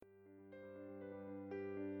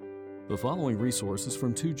The following resources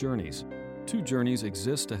from Two Journeys. Two Journeys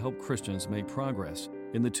exists to help Christians make progress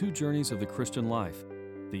in the two journeys of the Christian life,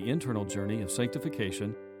 the internal journey of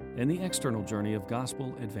sanctification and the external journey of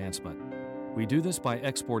gospel advancement. We do this by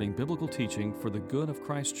exporting biblical teaching for the good of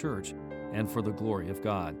Christ's church and for the glory of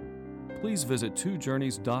God. Please visit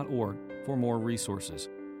twojourneys.org for more resources.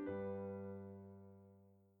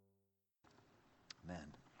 Amen.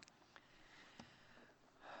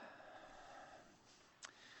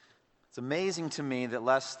 It's amazing to me that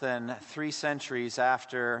less than 3 centuries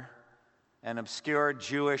after an obscure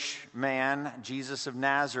Jewish man, Jesus of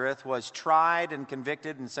Nazareth, was tried and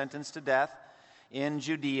convicted and sentenced to death in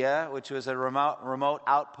Judea, which was a remote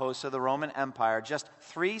outpost of the Roman Empire,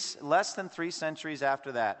 less than 3 centuries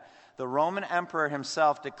after that, the Roman emperor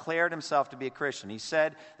himself declared himself to be a Christian. He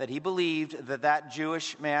said that he believed that that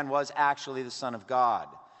Jewish man was actually the Son of God.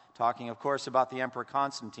 Talking, of course, about the Emperor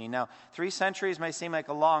Constantine. Now, 3 centuries may seem like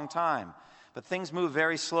a long time, but things moved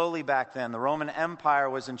very slowly back then. The Roman Empire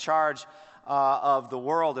was in charge of the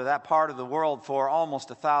world, or that part of the world, for almost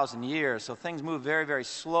 1,000 years. So things move very, very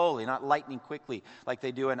slowly, not lightning quickly like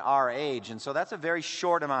they do in our age. And so that's a very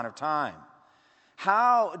short amount of time.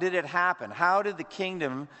 How did it happen? How did the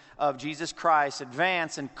kingdom of Jesus Christ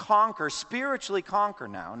advance and spiritually conquer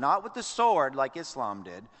now? Not with the sword like Islam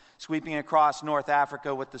did, sweeping across North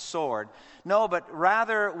Africa with the sword. No, but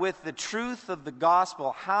rather with the truth of the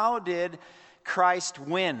gospel. How did Christ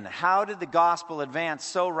win? How did the gospel advance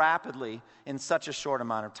so rapidly in such a short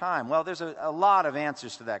amount of time? Well, there's a lot of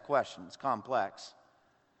answers to that question. It's complex.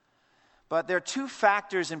 But there are 2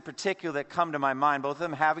 factors in particular that come to my mind, both of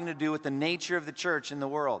them having to do with the nature of the church in the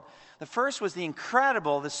world. The first was the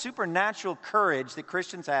supernatural courage that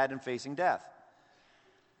Christians had in facing death.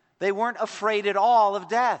 They weren't afraid at all of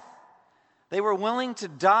death. They were willing to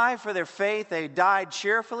die for their faith. They died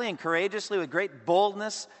cheerfully and courageously with great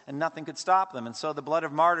boldness, and nothing could stop them. And so the blood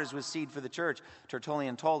of martyrs was seed for the church,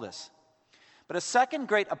 Tertullian told us. But a second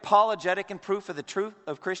great apologetic and proof of the truth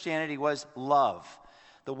of Christianity was love.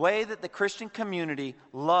 The way that the Christian community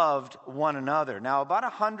loved one another. Now, about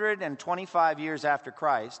 125 years after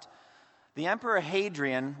Christ, the Emperor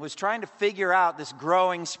Hadrian was trying to figure out this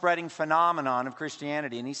growing, spreading phenomenon of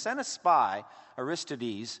Christianity. And he sent a spy,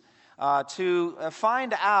 Aristides, to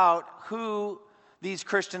find out who these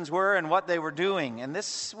Christians were and what they were doing. And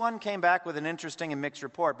this one came back with an interesting and mixed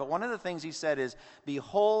report. But one of the things he said is,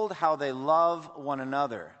 behold how they love one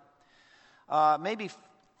another. Maybe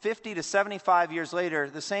 50 to 75 years later,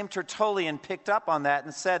 the same Tertullian picked up on that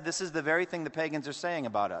and said, this is the very thing the pagans are saying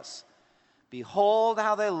about us. Behold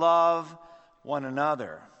how they love one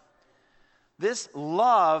another. This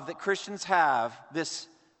love that Christians have, this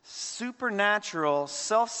supernatural,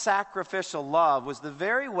 self-sacrificial love, was the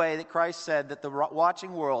very way that Christ said that the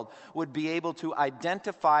watching world would be able to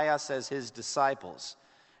identify us as his disciples.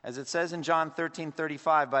 As it says in John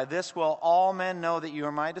 13:35, by this will all men know that you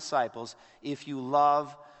are my disciples, if you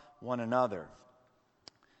love one another.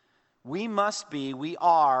 We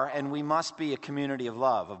are a community of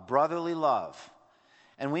love, of brotherly love.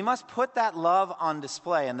 And we must put that love on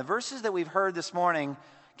display. And the verses that we've heard this morning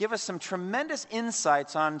give us some tremendous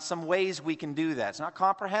insights on some ways we can do that. It's not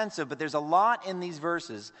comprehensive, but there's a lot in these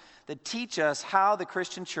verses that teach us how the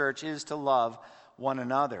Christian church is to love one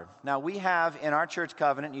another. Now, we have in our church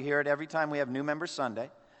covenant, you hear it every time we have New Member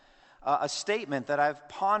Sunday, a statement that I've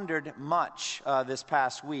pondered much this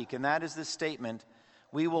past week, and that is this statement,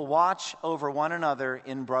 we will watch over one another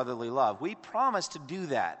in brotherly love. We promise to do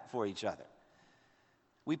that for each other.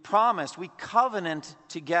 We covenant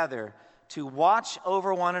together to watch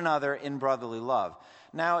over one another in brotherly love.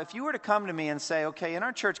 Now, if you were to come to me and say, okay, in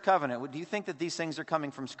our church covenant, do you think that these things are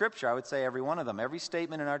coming from Scripture? I would say every one of them. Every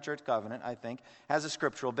statement in our church covenant, I think, has a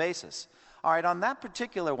scriptural basis. All right, on that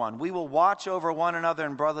particular one, we will watch over one another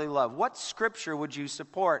in brotherly love. What Scripture would you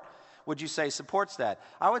say supports that?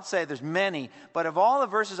 I would say there's many, but of all the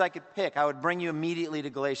verses I could pick, I would bring you immediately to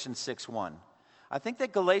Galatians 6:1. I think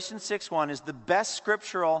that Galatians 6:1 is the best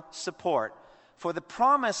scriptural support for the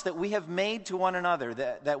promise that we have made to one another,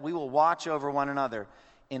 that we will watch over one another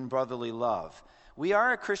in brotherly love. We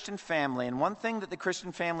are a Christian family, and one thing that the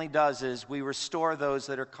Christian family does is we restore those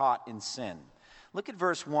that are caught in sin. Look at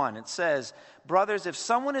verse 1. It says, brothers, if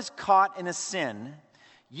someone is caught in a sin,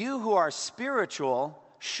 you who are spiritual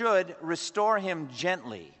should restore him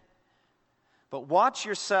gently. But watch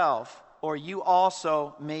yourself, or you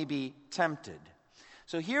also may be tempted.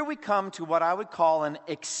 So here we come to what I would call an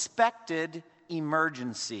expected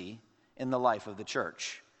emergency in the life of the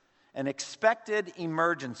church. An expected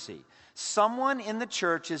emergency. Someone in the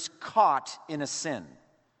church is caught in a sin.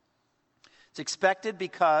 It's expected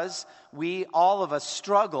because all of us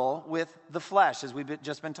struggle with the flesh, as we've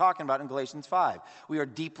just been talking about in Galatians 5. We are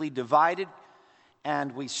deeply divided,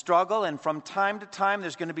 and we struggle, and from time to time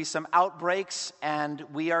there's going to be some outbreaks, and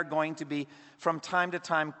we are going to be, from time to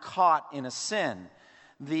time, caught in a sin.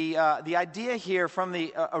 The idea here from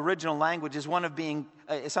the original language is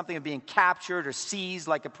something of being captured or seized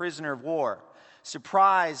like a prisoner of war,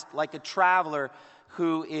 surprised like a traveler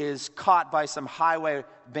who is caught by some highway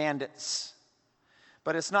bandits.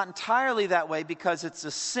 But it's not entirely that way because it's a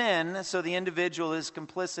sin, so the individual is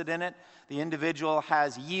complicit in it. The individual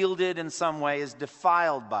has yielded in some way, is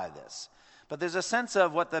defiled by this. But there's a sense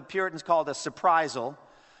of what the Puritans called a surprisal,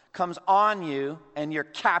 comes on you and you're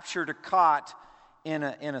captured or caught in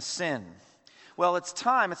a sin. Well, it's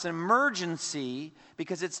an emergency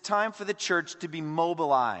because it's time for the church to be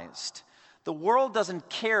mobilized. The world doesn't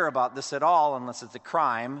care about this at all unless it's a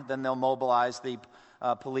crime. Then they'll mobilize the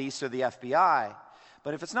police or the FBI.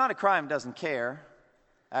 But if it's not a crime, it doesn't care.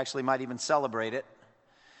 Actually, might even celebrate it.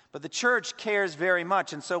 But the church cares very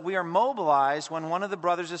much, and so we are mobilized when one of the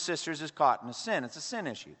brothers or sisters is caught in a sin. It's a sin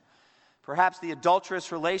issue. Perhaps the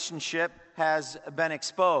adulterous relationship has been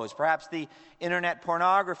exposed. Perhaps the internet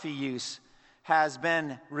pornography use has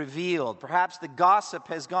been revealed. Perhaps the gossip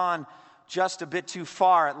has gone just a bit too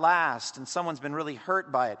far at last, and someone's been really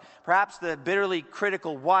hurt by it. Perhaps the bitterly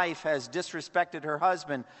critical wife has disrespected her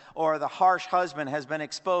husband, or the harsh husband has been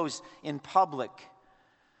exposed in public.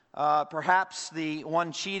 Perhaps the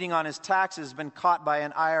one cheating on his taxes has been caught by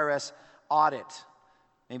an IRS audit.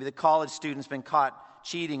 Maybe the college student's been caught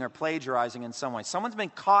cheating or plagiarizing in some way. Someone's been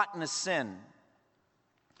caught in a sin.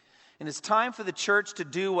 And it's time for the church to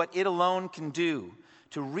do what it alone can do,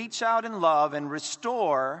 to reach out in love and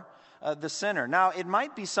restore the sinner. Now, it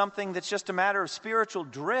might be something that's just a matter of spiritual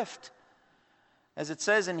drift. As it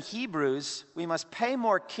says in Hebrews, we must pay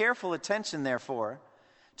more careful attention, therefore,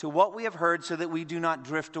 to what we have heard so that we do not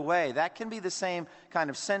drift away. That can be the same kind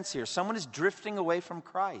of sense here. Someone is drifting away from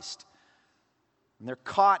Christ. And they're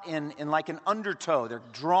caught in like an undertow. They're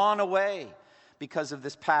drawn away because of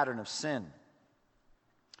this pattern of sin.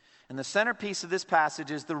 And the centerpiece of this passage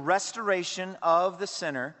is the restoration of the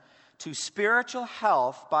sinner to spiritual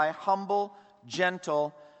health by humble,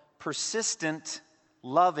 gentle, persistent,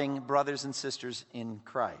 loving brothers and sisters in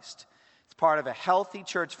Christ. It's part of a healthy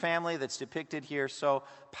church family that's depicted here so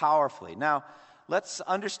powerfully. Now, let's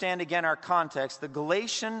understand again our context. The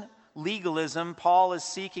Galatian legalism Paul is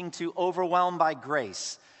seeking to overwhelm by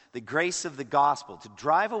grace, the grace of the gospel, to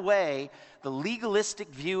drive away the legalistic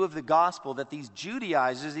view of the gospel that these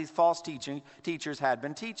Judaizers, these false teachers had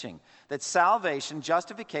been teaching. That salvation,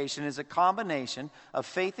 justification, is a combination of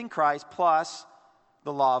faith in Christ plus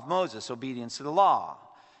the law of Moses, obedience to the law.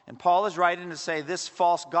 And Paul is writing to say this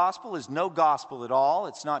false gospel is no gospel at all.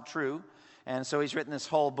 It's not true. And so he's written this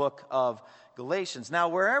whole book of Galatians. Now,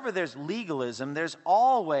 wherever there's legalism, there's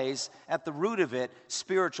always, at the root of it,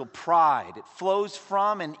 spiritual pride. It flows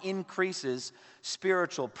from and increases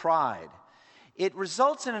spiritual pride. It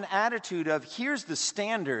results in an attitude of, here's the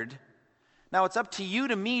standard, now it's up to you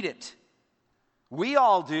to meet it. We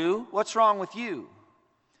all do, what's wrong with you?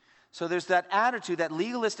 So there's that attitude, that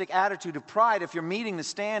legalistic attitude of pride. If you're meeting the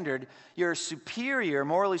standard, you're superior,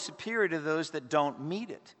 morally superior to those that don't meet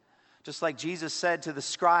it. Just like Jesus said to the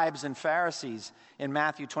scribes and Pharisees in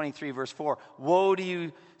Matthew 23, verse 4, "Woe to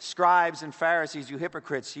you, scribes and Pharisees, you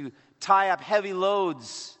hypocrites! You tie up heavy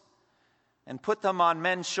loads and put them on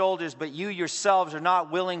men's shoulders, but you yourselves are not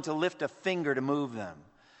willing to lift a finger to move them."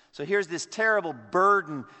 So here's this terrible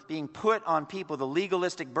burden being put on people, the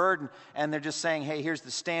legalistic burden, and they're just saying, hey, here's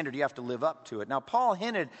the standard, you have to live up to it. Now, Paul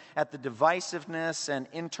hinted at the divisiveness and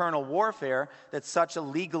internal warfare that such a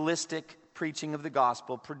legalistic preaching of the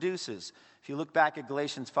gospel produces. If you look back at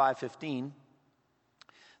Galatians 5:15,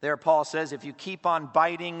 there Paul says, if you keep on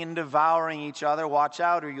biting and devouring each other, watch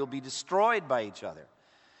out or you'll be destroyed by each other.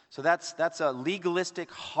 So that's a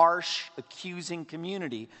legalistic, harsh, accusing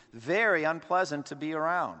community, very unpleasant to be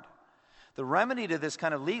around. The remedy to this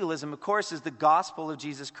kind of legalism, of course, is the gospel of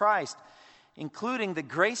Jesus Christ, including the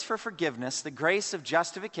grace for forgiveness, the grace of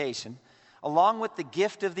justification, along with the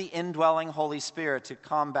gift of the indwelling Holy Spirit to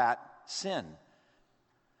combat sin.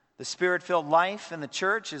 The Spirit-filled life in the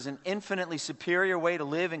church is an infinitely superior way to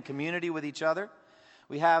live in community with each other.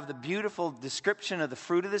 We have the beautiful description of the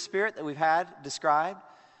fruit of the Spirit that we've had described,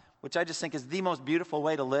 which I just think is the most beautiful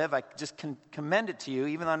way to live. I just can commend it to you,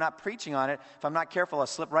 even though I'm not preaching on it. If I'm not careful, I'll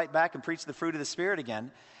slip right back and preach the fruit of the Spirit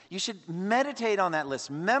again. You should meditate on that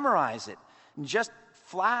list, memorize it, and just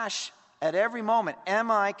flash at every moment.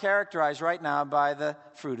 Am I characterized right now by the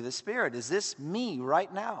fruit of the Spirit? Is this me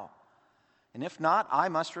right now? And if not, I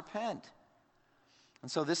must repent. And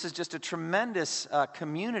so this is just a tremendous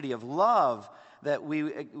community of love that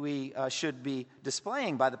we should be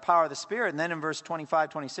displaying by the power of the Spirit. And then in verse 25,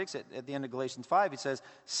 26, at the end of Galatians 5, he says,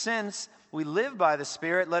 since we live by the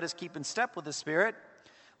Spirit, let us keep in step with the Spirit.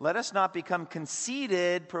 Let us not become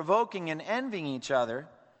conceited, provoking and envying each other.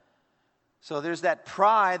 So there's that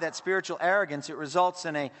pride, that spiritual arrogance. It results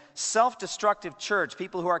in a self-destructive church,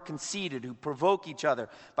 people who are conceited, who provoke each other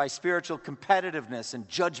by spiritual competitiveness and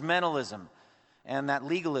judgmentalism and that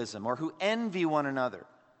legalism, or who envy one another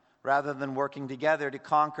rather than working together to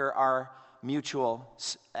conquer our mutual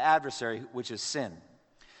adversary, which is sin.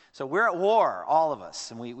 So we're at war, all of us,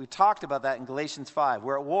 and we talked about that in Galatians 5.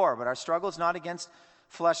 We're at war, but our struggle is not against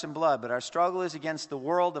flesh and blood, but our struggle is against the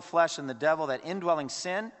world, the flesh, and the devil, that indwelling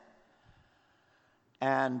sin.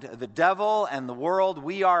 And the devil and the world,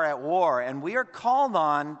 we are at war, and we are called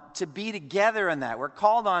on to be together in that. We're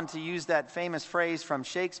called on to use that famous phrase from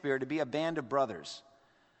Shakespeare, to be a band of brothers.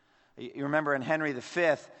 You remember in Henry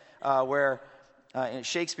V, where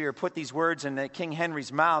Shakespeare put these words in King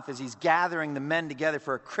Henry's mouth as he's gathering the men together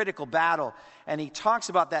for a critical battle, and he talks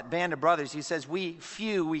about that band of brothers. He says, we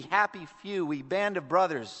happy few, we band of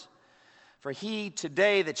brothers. For he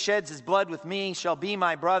today that sheds his blood with me shall be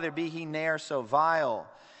my brother, be he ne'er so vile.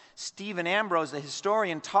 Stephen Ambrose, the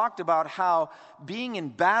historian, talked about how being in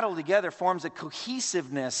battle together forms a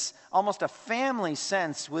cohesiveness, almost a family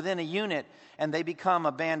sense within a unit, and they become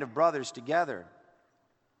a band of brothers together.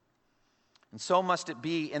 And so must it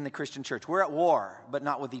be in the Christian church. We're at war, but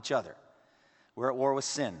not with each other. We're at war with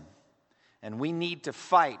sin. And we need to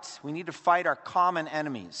fight. We need to fight our common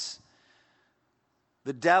enemies.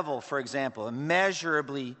 The devil, for example,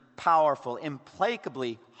 immeasurably powerful,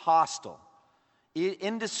 implacably hostile,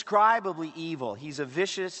 indescribably evil. He's a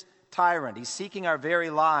vicious tyrant. He's seeking our very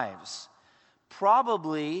lives.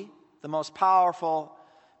 Probably the most powerful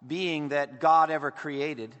being that God ever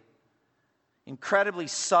created. Incredibly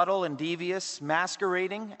subtle and devious,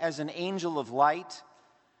 masquerading as an angel of light,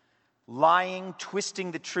 lying,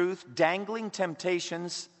 twisting the truth, dangling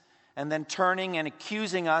temptations, and then turning and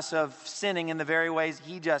accusing us of sinning in the very ways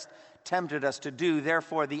he just tempted us to do.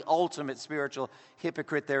 Therefore, the ultimate spiritual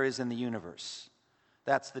hypocrite there is in the universe.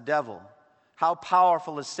 That's the devil. How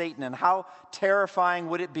powerful is Satan, and how terrifying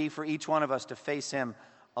would it be for each one of us to face him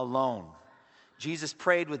alone? Jesus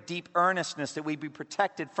prayed with deep earnestness that we be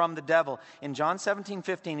protected from the devil. In John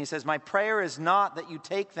 17:15, he says, my prayer is not that you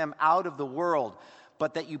take them out of the world,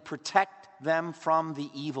 but that you protect them from the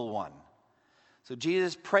evil one. So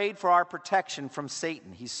Jesus prayed for our protection from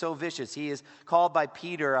Satan. He's so vicious. He is called by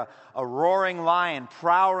Peter a roaring lion,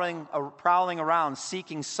 prowling around,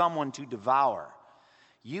 seeking someone to devour.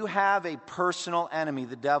 You have a personal enemy,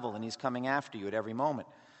 the devil, and he's coming after you at every moment.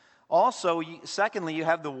 Also, secondly, you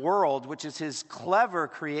have the world, which is his clever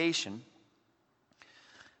creation,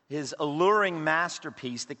 his alluring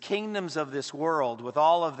masterpiece, the kingdoms of this world with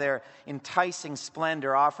all of their enticing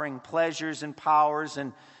splendor, offering pleasures and powers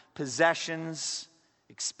and possessions,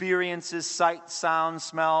 experiences, sight, sound,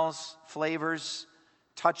 smells, flavors,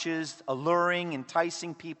 touches, alluring,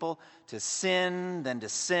 enticing people to sin, then to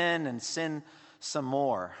sin, and sin some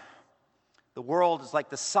more. The world is like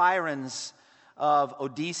the sirens of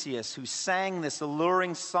Odysseus, who sang this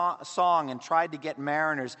alluring song and tried to get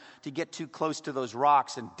mariners to get too close to those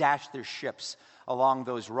rocks and dash their ships along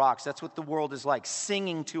those rocks. That's what the world is like,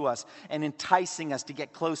 singing to us and enticing us to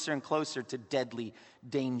get closer and closer to deadly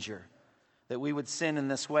danger. That we would sin in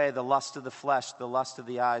this way, the lust of the flesh, the lust of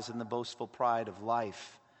the eyes, and the boastful pride of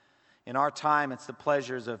life. In our time, it's the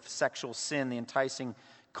pleasures of sexual sin, the enticing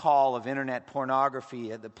call of internet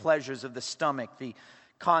pornography, the pleasures of the stomach, the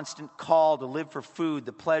constant call to live for food,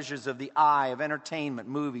 the pleasures of the eye, of entertainment,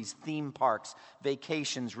 movies, theme parks,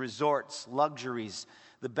 vacations, resorts, luxuries,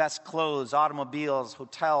 the best clothes, automobiles,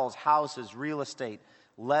 hotels, houses, real estate,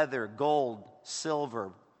 leather, gold,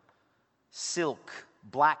 silver, silk,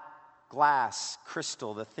 black glass,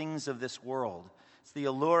 crystal, the things of this world. It's the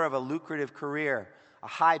allure of a lucrative career, a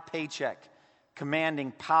high paycheck,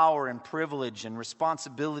 commanding power and privilege and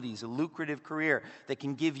responsibilities, a lucrative career that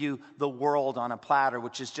can give you the world on a platter,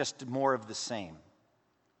 which is just more of the same.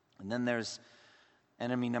 And then there's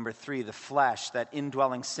enemy number 3, the flesh, that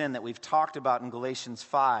indwelling sin that we've talked about in Galatians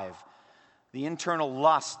 5. The internal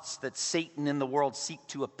lusts that Satan in the world seek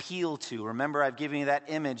to appeal to. Remember, I've given you that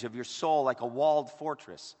image of your soul like a walled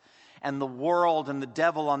fortress, and the world and the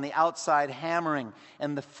devil on the outside hammering,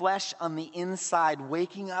 and the flesh on the inside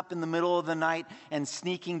waking up in the middle of the night and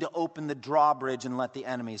sneaking to open the drawbridge and let the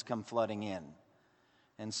enemies come flooding in.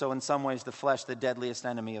 And so in some ways, the flesh, the deadliest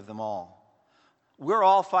enemy of them all. We're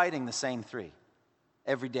all fighting the same 3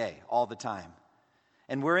 every day, all the time.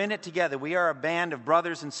 And we're in it together. We are a band of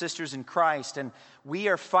brothers and sisters in Christ, and we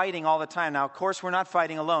are fighting all the time. Now, of course, we're not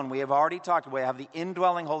fighting alone. We have already talked about, we have the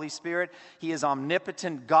indwelling Holy Spirit. He is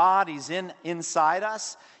omnipotent God. He's inside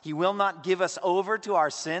us. He will not give us over to our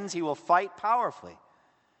sins. He will fight powerfully.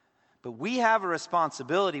 But we have a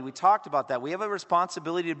responsibility. We talked about that. We have a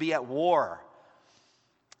responsibility to be at war.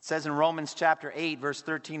 It says in Romans chapter 8, verse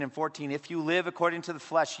 13 and 14, if you live according to the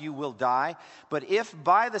flesh, you will die. But if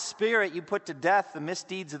by the Spirit you put to death the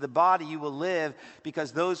misdeeds of the body, you will live,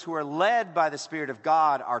 because those who are led by the Spirit of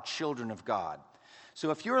God are children of God. So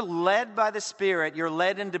if you're led by the Spirit, you're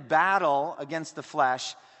led into battle against the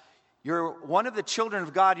flesh. You're one of the children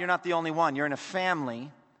of God. You're not the only one. You're in a family.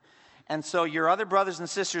 And so your other brothers and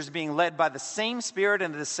sisters being led by the same Spirit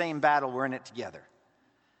into the same battle. We're in it together.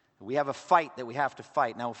 We have a fight that we have to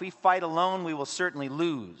fight. Now, if we fight alone, we will certainly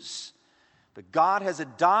lose. But God has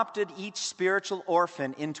adopted each spiritual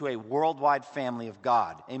orphan into a worldwide family of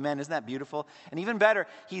God. Amen. Isn't that beautiful? And even better,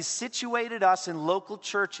 He's situated us in local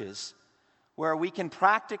churches where we can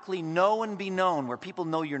practically know and be known, where people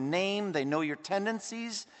know your name, they know your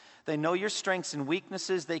tendencies, they know your strengths and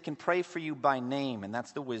weaknesses, they can pray for you by name, and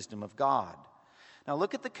that's the wisdom of God. Now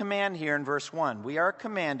look at the command here in verse 1. We are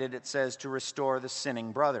commanded, it says, to restore the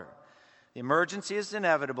sinning brother. The emergency is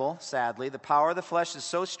inevitable, sadly. The power of the flesh is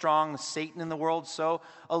so strong, Satan in the world so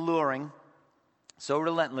alluring, so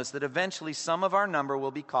relentless, that eventually some of our number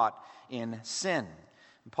will be caught in sin.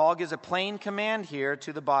 And Paul gives a plain command here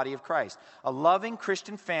to the body of Christ. A loving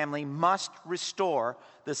Christian family must restore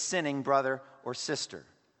the sinning brother or sister.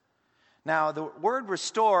 Now, the word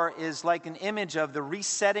restore is like an image of the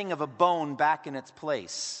resetting of a bone back in its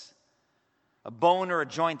place. A bone or a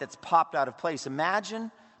joint that's popped out of place.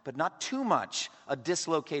 Imagine, but not too much, a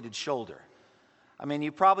dislocated shoulder. I mean,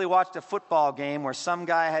 you probably watched a football game where some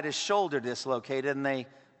guy had his shoulder dislocated and they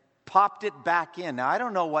popped it back in. Now, I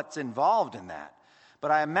don't know what's involved in that,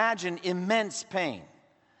 but I imagine immense pain.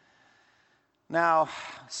 Now,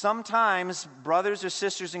 sometimes brothers or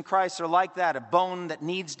sisters in Christ are like that, a bone that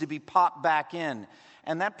needs to be popped back in.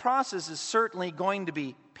 And that process is certainly going to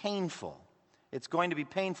be painful. It's going to be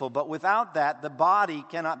painful, but without that, the body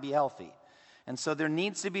cannot be healthy. And so there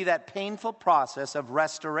needs to be that painful process of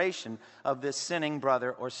restoration of this sinning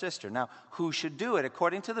brother or sister. Now, who should do it?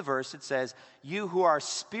 According to the verse, it says, you who are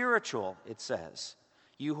spiritual, it says.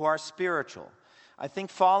 You who are spiritual. I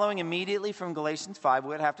think following immediately from Galatians 5, we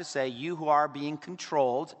would have to say, you who are being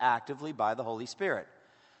controlled actively by the Holy Spirit.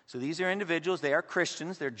 So these are individuals, they are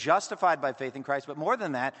Christians, they're justified by faith in Christ, but more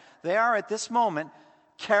than that, they are at this moment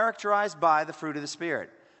characterized by the fruit of the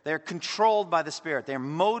Spirit. They're controlled by the Spirit. They're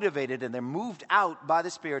motivated and they're moved out by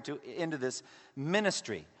the Spirit into this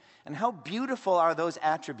ministry. And how beautiful are those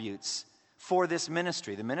attributes for this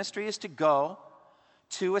ministry? The ministry is to go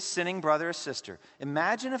to a sinning brother or sister.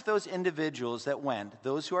 Imagine if those individuals that went,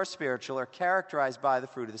 those who are spiritual, are characterized by the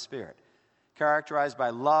fruit of the Spirit. Characterized by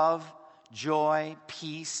love, joy,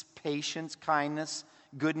 peace, patience, kindness,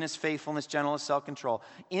 goodness, faithfulness, gentleness, self-control.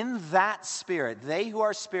 In that spirit, they who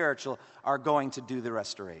are spiritual are going to do the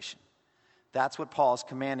restoration. That's what Paul's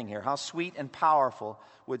commanding here. How sweet and powerful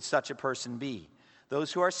would such a person be?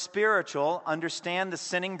 Those who are spiritual understand the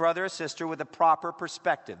sinning brother or sister with a proper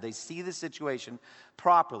perspective. They see the situation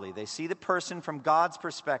properly. They see the person from God's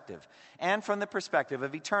perspective and from the perspective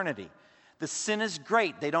of eternity. The sin is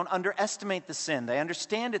great. They don't underestimate the sin. They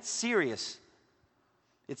understand it's serious.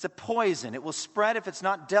 It's a poison. It will spread if it's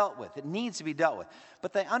not dealt with. It needs to be dealt with.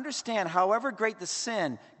 But they understand, however great the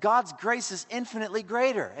sin, God's grace is infinitely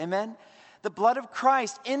greater. Amen? The blood of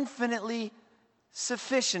Christ infinitely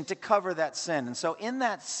sufficient to cover that sin. And so in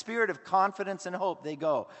that spirit of confidence and hope, they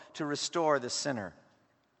go to restore the sinner.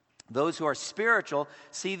 Those who are spiritual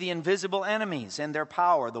see the invisible enemies and their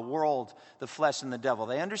power, the world, the flesh, and the devil.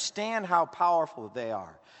 They understand how powerful they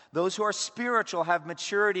are. Those who are spiritual have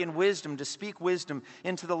maturity and wisdom to speak wisdom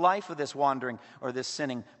into the life of this wandering or this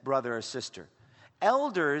sinning brother or sister.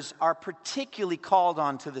 Elders are particularly called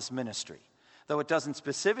on to this ministry. Though it doesn't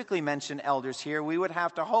specifically mention elders here, we would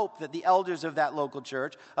have to hope that the elders of that local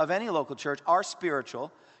church, of any local church, are spiritual,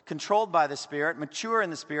 controlled by the Spirit, mature in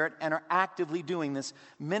the Spirit, and are actively doing this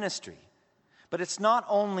ministry. But it's not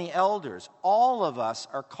only elders. All of us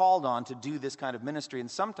are called on to do this kind of ministry, and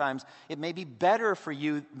sometimes it may be better for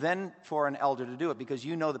you than for an elder to do it because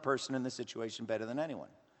you know the person in the situation better than anyone.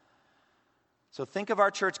 So think of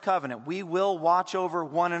our church covenant. We will watch over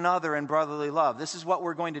one another in brotherly love. This is what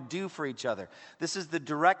we're going to do for each other. This is the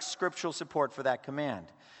direct scriptural support for that command.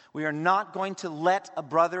 We are not going to let a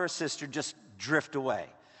brother or sister just drift away.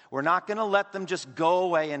 We're not going to let them just go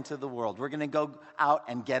away into the world. We're going to go out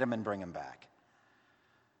and get them and bring them back.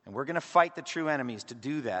 And we're going to fight the true enemies to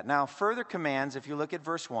do that. Now, further commands, if you look at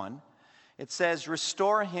verse 1, it says,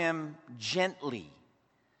 restore him gently,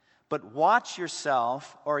 but watch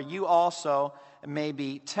yourself, or you also may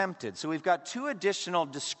be tempted. So we've got two additional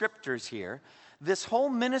descriptors here. This whole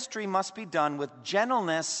ministry must be done with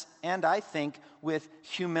gentleness and, I think, with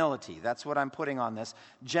humility. That's what I'm putting on this.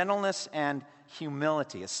 Gentleness and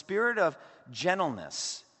humility. A spirit of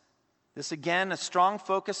gentleness. This, again, a strong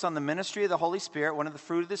focus on the ministry of the Holy Spirit. One of the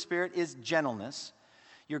fruit of the Spirit is gentleness.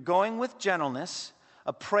 You're going with gentleness.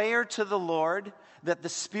 A prayer to the Lord that the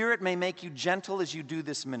Spirit may make you gentle as you do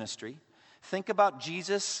this ministry. Think about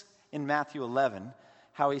Jesus in Matthew 11,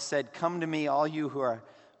 how he said, come to me, all you who are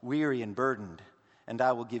weary and burdened, and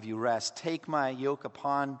I will give you rest. Take my yoke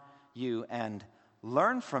upon you and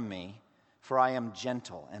learn from me, for I am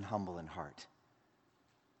gentle and humble in heart.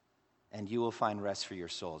 And you will find rest for your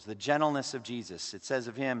souls. The gentleness of Jesus. It says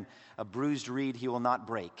of him, a bruised reed he will not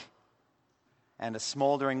break, and a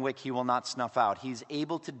smoldering wick he will not snuff out. He's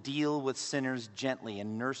able to deal with sinners gently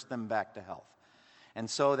and nurse them back to health. And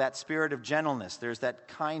so that spirit of gentleness, there's that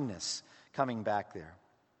kindness coming back there.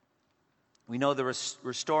 We know the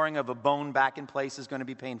restoring of a bone back in place is going to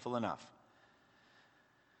be painful enough.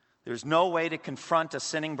 There's no way to confront a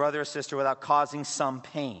sinning brother or sister without causing some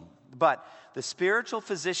pain. But the spiritual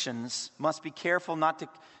physicians must be careful not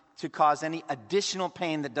to cause any additional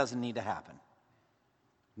pain that doesn't need to happen.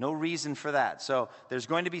 No reason for that. So there's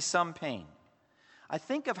going to be some pain. I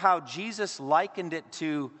think of how Jesus likened it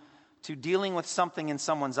to dealing with something in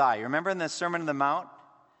someone's eye. You remember in the Sermon on the Mount?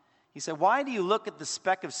 He said, why do you look at the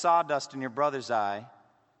speck of sawdust in your brother's eye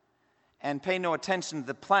and pay no attention to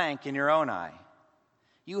the plank in your own eye?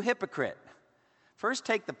 You hypocrite. First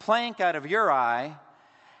take the plank out of your eye,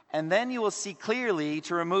 and then you will see clearly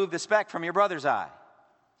to remove the speck from your brother's eye.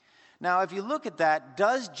 Now, if you look at that,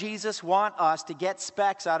 does Jesus want us to get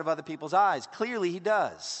specks out of other people's eyes? Clearly he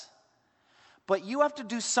does. But you have to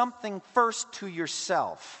do something first to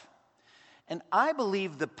yourself. And I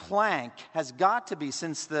believe the plank has got to be,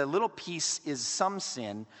 since the little piece is some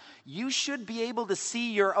sin, you should be able to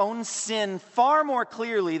see your own sin far more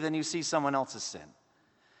clearly than you see someone else's sin.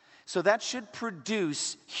 So that should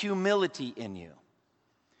produce humility in you.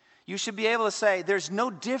 You should be able to say, there's no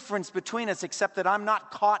difference between us except that I'm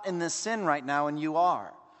not caught in this sin right now and you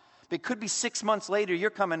are. It could be 6 months later, you're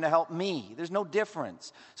coming to help me. There's no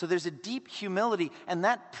difference. So there's a deep humility, and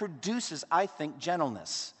that produces, I think,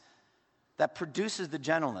 gentleness. That produces the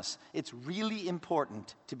gentleness. It's really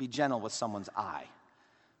important to be gentle with someone's eye.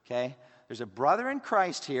 Okay? There's a brother in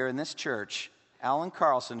Christ here in this church, Alan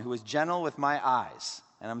Carlson, who is gentle with my eyes.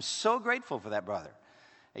 And I'm so grateful for that brother.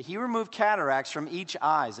 He removed cataracts from each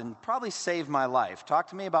eye and probably saved my life. Talk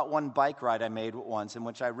to me about one bike ride I made once in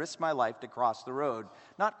which I risked my life to cross the road,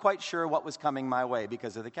 not quite sure what was coming my way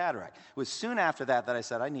because of the cataract. It was soon after that I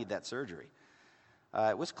said, I need that surgery.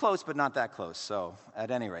 It was close, but not that close. So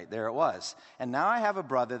at any rate, there it was. And now I have a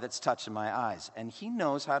brother that's touching my eyes, and he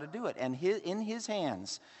knows how to do it. And in his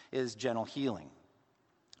hands is gentle healing.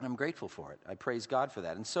 And I'm grateful for it. I praise God for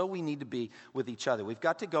that. And so we need to be with each other. We've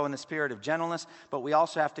got to go in the spirit of gentleness, but we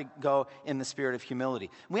also have to go in the spirit of humility.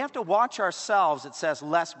 We have to watch ourselves, it says,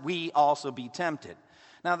 lest we also be tempted.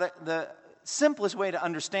 Now, the simplest way to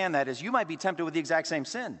understand that is you might be tempted with the exact same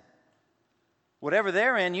sin. Whatever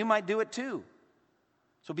they're in, you might do it too.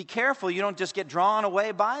 So be careful you don't just get drawn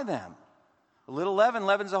away by them. A little leaven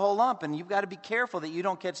leavens a whole lump, and you've got to be careful that you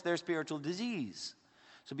don't catch their spiritual disease.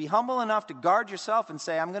 So be humble enough to guard yourself and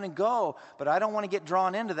say, I'm going to go, but I don't want to get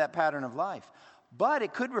drawn into that pattern of life. But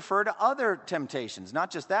it could refer to other temptations.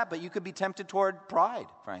 Not just that, but you could be tempted toward pride,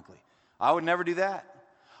 frankly. I would never do that.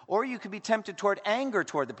 Or you could be tempted toward anger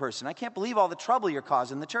toward the person. I can't believe all the trouble you're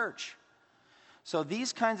causing the church. So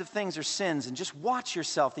these kinds of things are sins, and just watch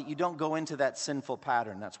yourself that you don't go into that sinful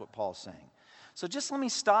pattern. That's what Paul's saying. So just let me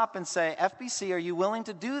stop and say, FBC, are you willing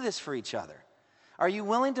to do this for each other? Are you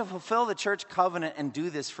willing to fulfill the church covenant and do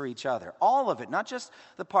this for each other? All of it, not just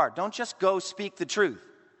the part. Don't just go speak the truth,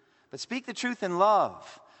 but speak the truth in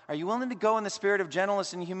love. Are you willing to go in the spirit of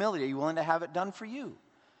gentleness and humility? Are you willing to have it done for you?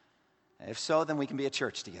 If so, then we can be a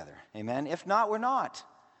church together. Amen? If not, we're not.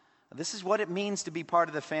 This is what it means to be part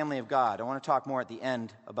of the family of God. I want to talk more at the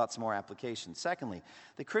end about some more applications. Secondly,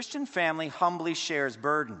 the Christian family humbly shares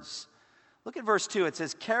burdens. Look at verse 2. It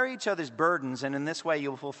says, carry each other's burdens, and in this way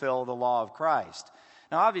you'll fulfill the law of Christ.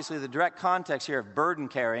 Now, obviously, the direct context here of burden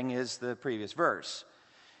carrying is the previous verse.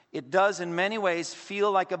 It does, in many ways, feel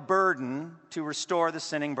like a burden to restore the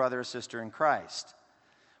sinning brother or sister in Christ.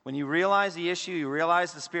 When you realize the issue, you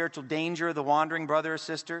realize the spiritual danger of the wandering brother or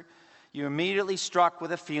sister, you're immediately struck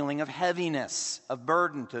with a feeling of heaviness, of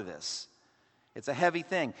burden to this. It's a heavy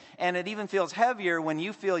thing. And it even feels heavier when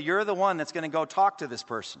you feel you're the one that's going to go talk to this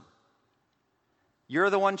person. You're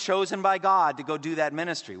the one chosen by God to go do that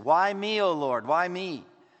ministry. Why me, O Lord? Why me?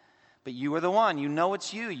 But you are the one. You know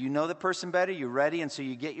it's you. You know the person better. You're ready. And so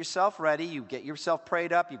you get yourself ready. You get yourself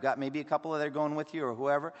prayed up. You've got maybe a couple of there going with you or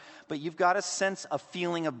whoever. But you've got a sense of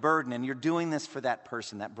feeling of burden. And you're doing this for that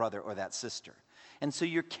person, that brother or that sister. And so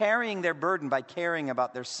you're carrying their burden by caring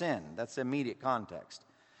about their sin. That's the immediate context.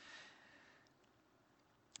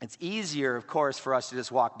 It's easier, of course, for us to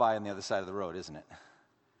just walk by on the other side of the road, isn't it?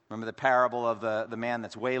 Remember the parable of the man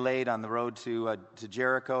that's waylaid on the road to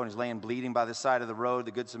Jericho, and he's laying bleeding by the side of the road,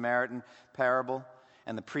 the Good Samaritan parable,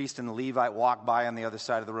 and the priest and the Levite walk by on the other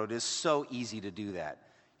side of the road. It is so easy to do that.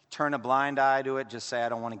 Turn a blind eye to it, just say, I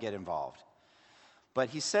don't want to get involved. But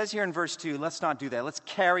he says here in verse 2, let's not do that. Let's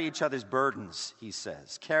carry each other's burdens, he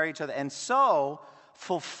says. Carry each other, and so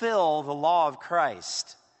fulfill the law of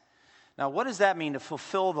Christ. Now, what does that mean, to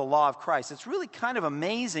fulfill the law of Christ? It's really kind of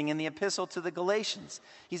amazing in the epistle to the Galatians.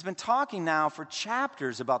 He's been talking now for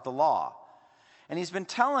chapters about the law. And he's been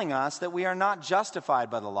telling us that we are not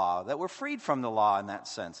justified by the law, that we're freed from the law in that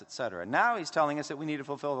sense, etc. Now he's telling us that we need to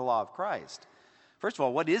fulfill the law of Christ. First of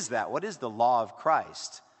all, what is that? What is the law of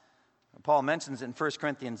Christ? Paul mentions it in 1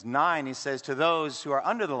 Corinthians 9. He says, to those who are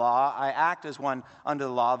under the law, I act as one under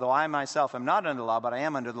the law, though I myself am not under the law, but I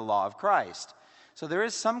am under the law of Christ. So there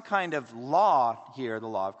is some kind of law here, the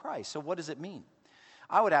law of Christ. So what does it mean?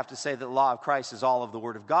 I would have to say that the law of Christ is all of the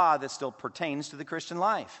Word of God that still pertains to the Christian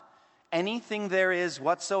life. Anything there is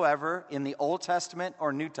whatsoever in the Old Testament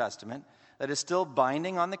or New Testament that is still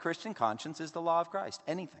binding on the Christian conscience is the law of Christ.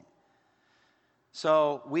 Anything.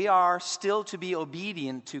 So we are still to be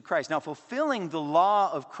obedient to Christ. Now, fulfilling the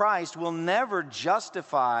law of Christ will never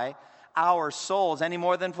justify our souls any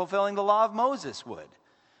more than fulfilling the law of Moses would.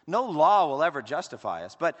 No law will ever justify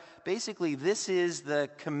us, but basically this is the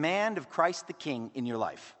command of Christ the King in your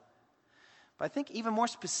life. But I think even more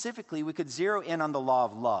specifically, we could zero in on the law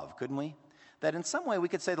of love, couldn't we? That in some way we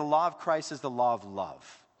could say the law of Christ is the law of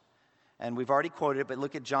love. And we've already quoted it, but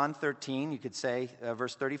look at John 13. You could say,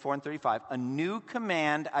 verse 34 and 35, a new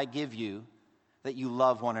command I give you, that you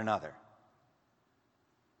love one another.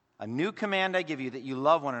 A new command I give you, that you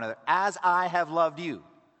love one another, as I have loved you.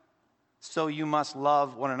 So you must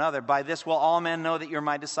love one another. By this will all men know that you're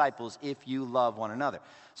my disciples, if you love one another.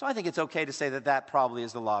 So I think it's okay to say that that probably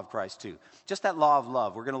is the law of Christ too. Just that law of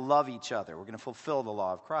love. We're going to love each other. We're going to fulfill the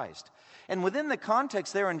law of Christ. And within the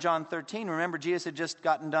context there in John 13, remember Jesus had just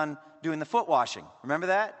gotten done doing the foot washing. Remember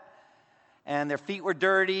that? And their feet were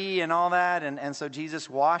dirty and all that. And so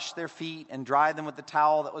Jesus washed their feet and dried them with the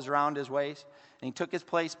towel that was around his waist. And he took his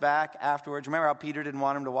place back afterwards. Remember how Peter didn't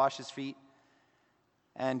want him to wash his feet?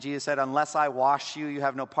 And Jesus said, unless I wash you, you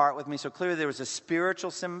have no part with me. So clearly there was a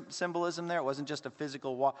spiritual symbolism there. It wasn't just a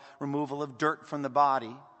physical removal of dirt from the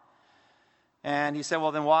body. And he said,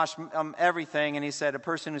 well, then wash everything. And he said, a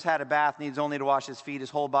person who's had a bath needs only to wash his feet. His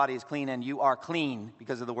whole body is clean, and you are clean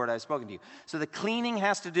because of the word I've spoken to you. So the cleaning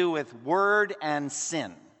has to do with word and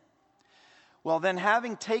sin. Well, then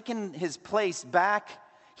having taken his place back,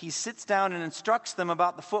 he sits down and instructs them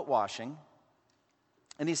about the foot washing.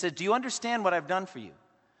 And he says, do you understand what I've done for you?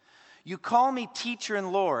 You call me teacher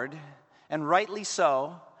and Lord, and rightly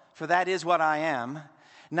so, for that is what I am.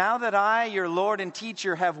 Now that I, your Lord and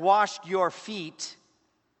teacher, have washed your feet,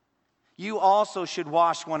 you also should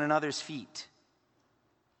wash one another's feet.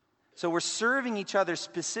 So we're serving each other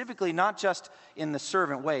specifically, not just in the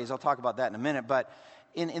servant ways, I'll talk about that in a minute, but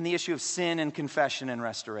in the issue of sin and confession and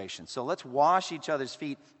restoration. So let's wash each other's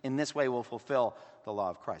feet. In this way we'll fulfill the law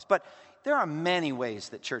of Christ. But there are many ways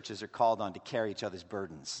that churches are called on to carry each other's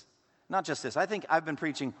burdens. Not just this. I think I've been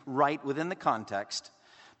preaching right within the context.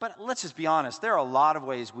 But let's just be honest. There are a lot of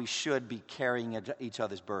ways we should be carrying each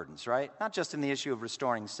other's burdens, right? Not just in the issue of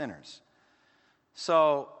restoring sinners.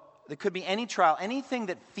 So there could be any trial, anything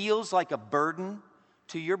that feels like a burden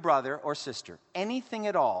to your brother or sister. Anything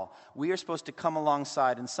at all, we are supposed to come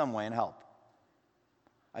alongside in some way and help.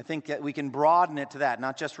 I think that we can broaden it to that,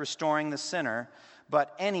 not just restoring the sinner,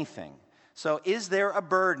 but anything. So is there a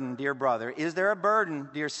burden, dear brother? Is there a burden,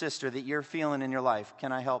 dear sister, that you're feeling in your life?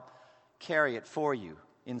 Can I help carry it for you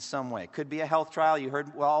in some way? Could be a health trial. You heard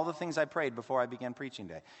all the things I prayed before I began preaching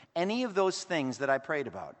today. Any of those things that I prayed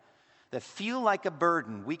about that feel like a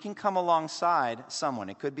burden, we can come alongside someone.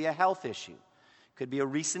 It could be a health issue. It could be a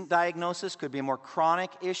recent diagnosis. Could be a more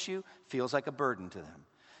chronic issue. Feels like a burden to them.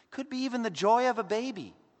 Could be even the joy of a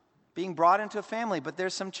baby. being brought into a family, but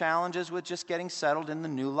there's some challenges with just getting settled in the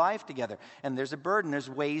new life together. And there's a burden. There's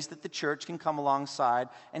ways that the church can come alongside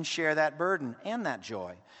and share that burden and that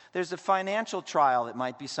joy. There's a financial trial. It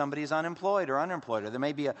might be somebody's unemployed or underemployed, or there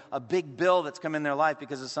may be a big bill that's come in their life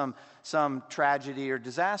because of some tragedy or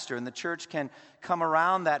disaster, and the church can come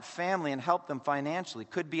around that family and help them financially.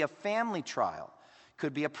 Could be a family trial.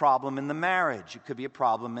 Could be a problem in the marriage. It could be a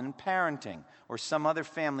problem in parenting or some other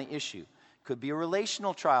family issue. Could be a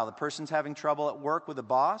relational trial. The person's having trouble at work with a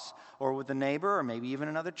boss or with a neighbor or maybe even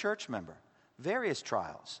another church member. Various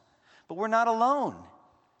trials. But we're not alone.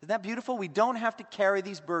 Isn't that beautiful? We don't have to carry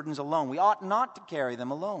these burdens alone. We ought not to carry them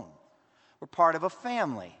alone. We're part of a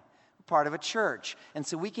family. We're part of a church. And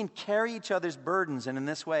so we can carry each other's burdens, and in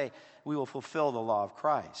this way, we will fulfill the law of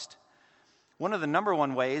Christ. One of the number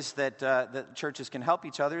one ways that churches can help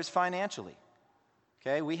each other is financially.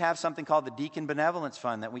 Okay, we have something called the Deacon Benevolence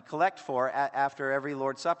Fund that we collect for after every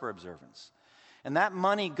Lord's Supper observance. And that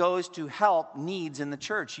money goes to help needs in the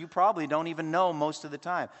church. You probably don't even know most of the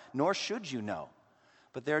time, nor should you know.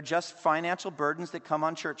 But there are just financial burdens that come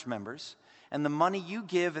on church members. And the money you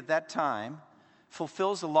give at that time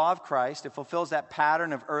fulfills the law of Christ. It fulfills that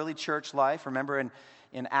pattern of early church life. Remember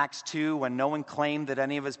in Acts 2, when no one claimed that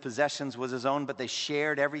any of his possessions was his own, but they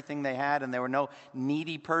shared everything they had, and there were no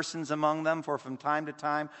needy persons among them, for from time to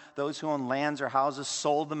time, those who owned lands or houses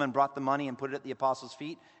sold them and brought the money and put it at the apostles'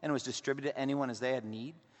 feet, and it was distributed to anyone as they had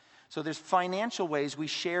need. So there's financial ways we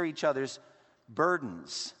share each other's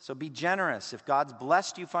burdens. So be generous. If God's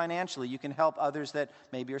blessed you financially, you can help others that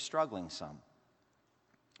maybe are struggling some.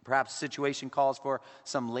 Perhaps the situation calls for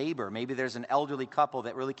some labor. Maybe there's an elderly couple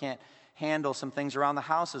that really can't handle some things around the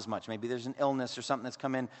house as much. Maybe there's an illness or something that's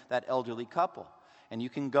come in that elderly couple. And you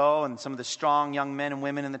can go, and some of the strong young men and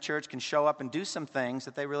women in the church can show up and do some things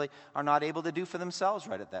that they really are not able to do for themselves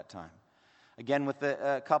right at that time. Again, with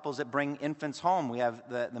the couples that bring infants home, we have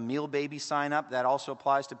the meal baby sign up. That also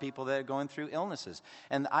applies to people that are going through illnesses.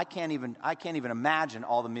 And I can't even imagine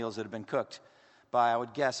all the meals that have been cooked by, I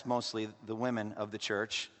would guess, mostly the women of the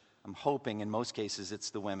church. I'm hoping in most cases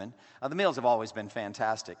it's the women. The meals have always been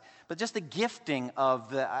fantastic. But just the gifting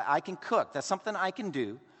of I can cook. That's something I can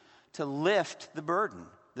do to lift the burden,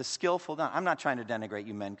 the skillful done. I'm not trying to denigrate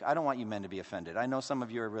you men. I don't want you men to be offended. I know some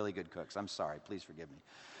of you are really good cooks. I'm sorry. Please forgive me.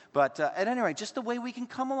 But at any rate, just the way we can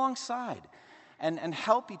come alongside and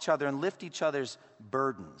help each other and lift each other's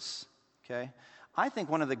burdens. Okay? I think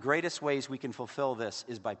one of the greatest ways we can fulfill this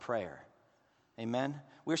is by prayer. Amen?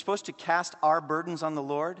 We're supposed to cast our burdens on the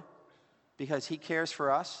Lord because He cares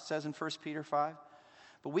for us, it says in 1 Peter 5.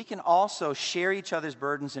 But we can also share each other's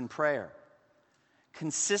burdens in prayer.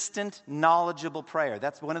 Consistent, knowledgeable prayer.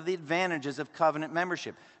 That's one of the advantages of covenant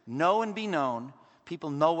membership. Know and be known. People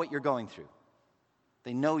know what you're going through.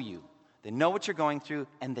 They know you. They know what you're going through,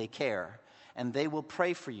 and they care. And they will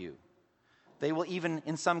pray for you. They will even,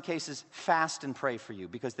 in some cases, fast and pray for you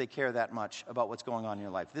because they care that much about what's going on in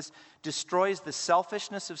your life. This destroys the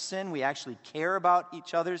selfishness of sin. We actually care about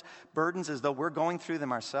each other's burdens as though we're going through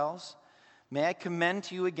them ourselves. May I commend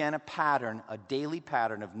to you again a daily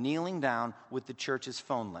pattern of kneeling down with the church's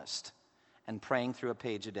phone list and praying through a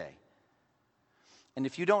page a day. And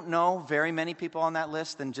if you don't know very many people on that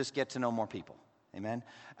list, then just get to know more people. Amen.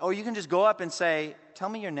 Or you can just go up and say, tell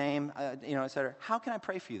me your name, et cetera. How can I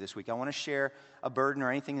pray for you this week? I want to share a burden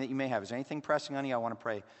or anything that you may have. Is there anything pressing on you? I want to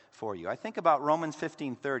pray for you. I think about Romans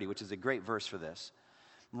 15:30, which is a great verse for this.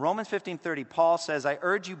 In Romans 15:30, Paul says, I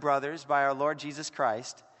urge you, brothers, by our Lord Jesus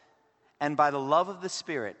Christ, and by the love of the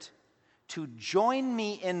Spirit, to join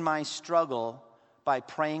me in my struggle by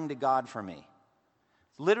praying to God for me.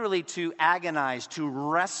 Literally to agonize, to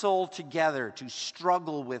wrestle together, to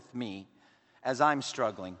struggle with me as I'm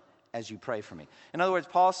struggling, as you pray for me. In other words,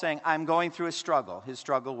 Paul's saying, I'm going through a struggle. His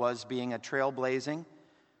struggle was being a trailblazing,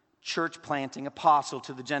 church-planting apostle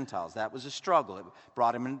to the Gentiles. That was a struggle. It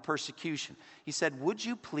brought him into persecution. He said, would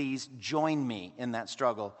you please join me in that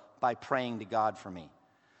struggle by praying to God for me?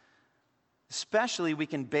 Especially, we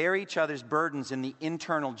can bear each other's burdens in the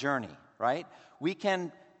internal journey, right? We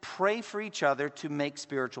can pray for each other to make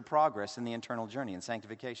spiritual progress in the internal journey, in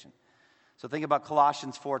sanctification. So think about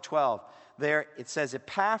Colossians 4:12. There it says,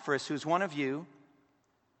 Epaphras, who's one of you,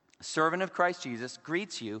 a servant of Christ Jesus,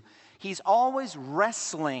 greets you. He's always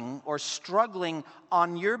wrestling or struggling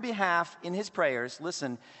on your behalf in his prayers,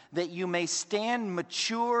 listen, that you may stand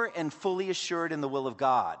mature and fully assured in the will of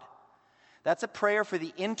God. That's a prayer for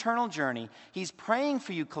the internal journey. He's praying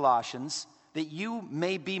for you, Colossians, that you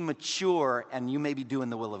may be mature and you may be doing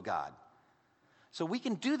the will of God. So we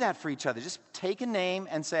can do that for each other. Just take a name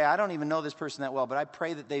and say, I don't even know this person that well, but I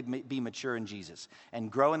pray that they be mature in Jesus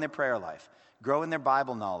and grow in their prayer life, grow in their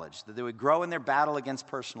Bible knowledge, that they would grow in their battle against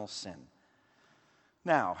personal sin.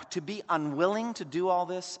 Now, to be unwilling to do all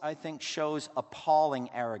this, I think, shows appalling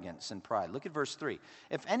arrogance and pride. Look at verse 3.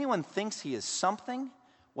 If anyone thinks he is something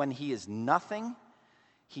when he is nothing,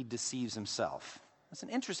 he deceives himself. That's an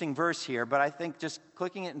interesting verse here, but I think just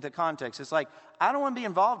clicking it into context, it's like, I don't want to be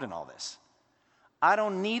involved in all this. I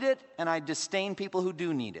don't need it, and I disdain people who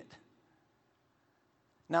do need it.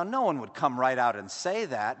 Now, no one would come right out and say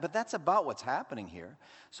that, but that's about what's happening here.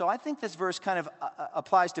 So I think this verse kind of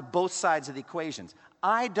applies to both sides of the equations.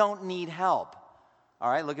 I don't need help. All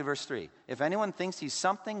right, look at verse 3. If anyone thinks he's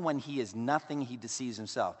something when he is nothing, he deceives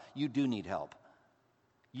himself. You do need help.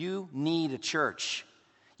 You need a church.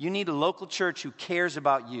 You need a local church who cares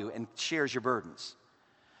about you and shares your burdens.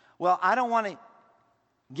 Well, I don't want to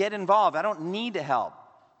get involved. I don't need to help.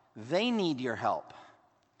 They need your help.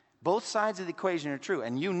 Both sides of the equation are true,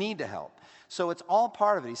 and you need to help. So it's all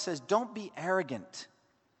part of it. He says, don't be arrogant.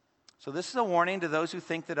 So this is a warning to those who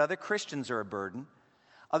think that other Christians are a burden.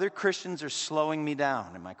 Other Christians are slowing me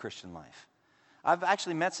down in my Christian life. I've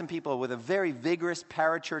actually met some people with a very vigorous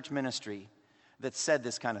parachurch ministry that said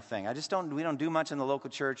this kind of thing. We don't do much in the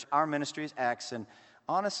local church. Our ministry is X, and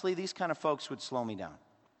honestly, these kind of folks would slow me down.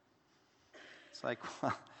 It's like,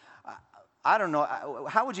 well, I don't know.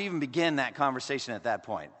 How would you even begin that conversation at that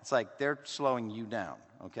point? It's like they're slowing you down,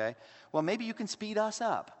 okay? Well, maybe you can speed us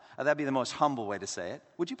up. That'd be the most humble way to say it.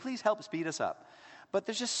 Would you please help speed us up? But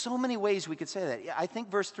there's just so many ways we could say that. I think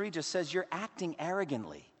verse 3 just says you're acting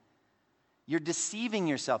arrogantly. You're deceiving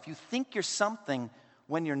yourself. You think you're something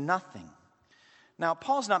when you're nothing. Now,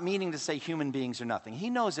 Paul's not meaning to say human beings are nothing. He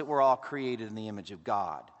knows that we're all created in the image of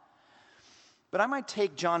God. But I might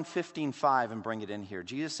take John 15:5 and bring it in here.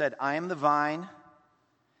 Jesus said, I am the vine,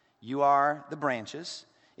 you are the branches.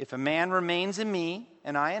 If a man remains in me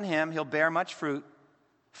and I in him, he'll bear much fruit.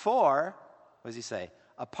 For, what does he say?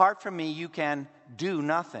 Apart from me, you can do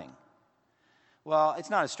nothing. Well, it's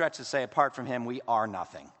not a stretch to say apart from him, we are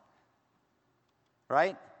nothing.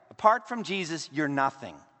 Right? Apart from Jesus, you're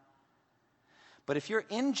nothing. But if you're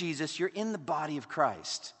in Jesus, you're in the body of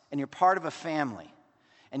Christ, and you're part of a family.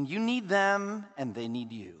 And you need them, and they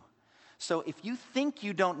need you. So if you think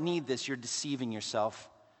you don't need this, you're deceiving yourself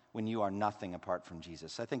when you are nothing apart from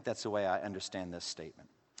Jesus. I think that's the way I understand this statement.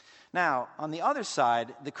 Now, on the other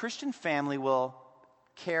side, the Christian family will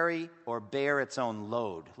carry or bear its own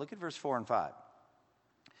load. Look at verse 4 and 5.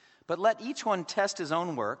 But let each one test his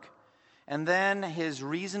own work, and then his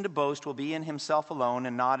reason to boast will be in himself alone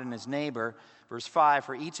and not in his neighbor. Verse 5,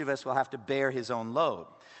 for each of us will have to bear his own load.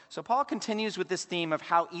 So Paul continues with this theme of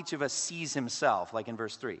how each of us sees himself, like in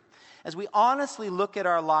verse 3. As we honestly look at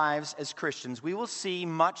our lives as Christians, we will see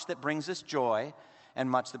much that brings us joy and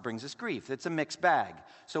much that brings us grief. It's a mixed bag.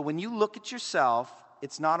 So when you look at yourself,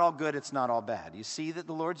 it's not all good, it's not all bad. You see that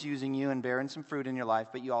the Lord's using you and bearing some fruit in your life,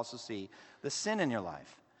 but you also see the sin in your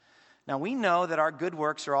life. Now we know that our good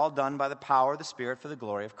works are all done by the power of the Spirit for the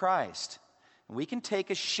glory of Christ. And we can take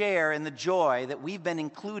a share in the joy that we've been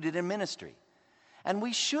included in ministry. And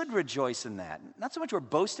we should rejoice in that. Not so much we're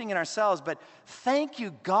boasting in ourselves, but thank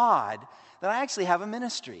you, God, that I actually have a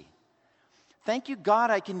ministry. Thank you,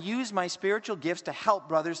 God, I can use my spiritual gifts to help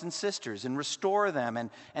brothers and sisters and restore them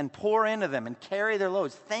and pour into them and carry their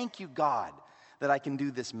loads. Thank you, God, that I can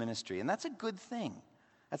do this ministry. And that's a good thing.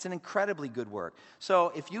 That's an incredibly good work.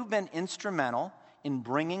 So if you've been instrumental in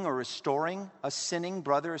bringing or restoring a sinning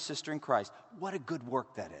brother or sister in Christ, what a good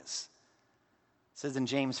work that is. It says in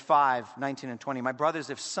James 5:19 and 20, my brothers,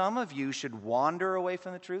 if some of you should wander away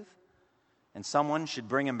from the truth and someone should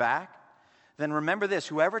bring him back, then remember this,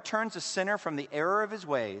 whoever turns a sinner from the error of his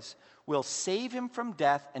ways will save him from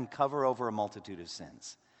death and cover over a multitude of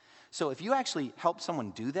sins. So if you actually help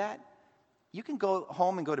someone do that, you can go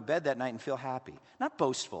home and go to bed that night and feel happy. Not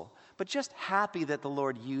boastful, but just happy that the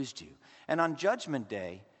Lord used you. And on Judgment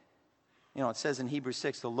Day, it says in Hebrews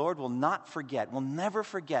 6, the Lord will never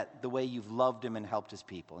forget the way you've loved him and helped his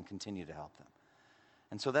people and continue to help them.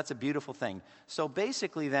 And so that's a beautiful thing. So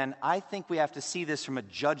basically then, I think we have to see this from a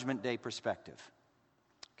Judgment Day perspective.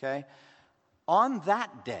 Okay? On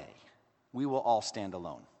that day, we will all stand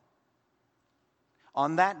alone.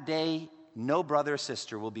 On that day, no brother or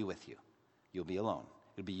sister will be with you. You'll be alone.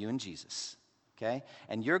 It'll be you and Jesus. Okay?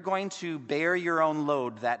 And you're going to bear your own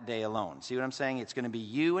load that day alone. See what I'm saying? It's going to be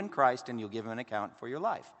you and Christ, and you'll give him an account for your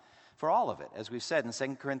life. For all of it. As we've said in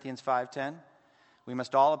 2 Corinthians 5:10, we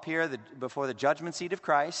must all appear before the judgment seat of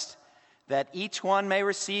Christ, that each one may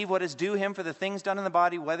receive what is due him for the things done in the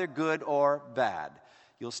body, whether good or bad.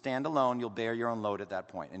 You'll stand alone. You'll bear your own load at that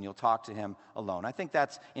point, and you'll talk to him alone. I think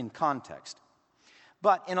that's in context.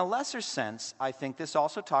 But in a lesser sense, I think this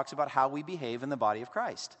also talks about how we behave in the body of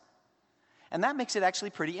Christ. And that makes it actually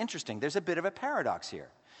pretty interesting. There's a bit of a paradox here.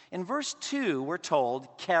 In verse 2, we're told,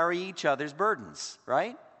 carry each other's burdens,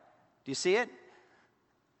 right? Do you see it?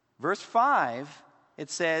 Verse 5, it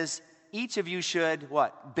says, each of you should,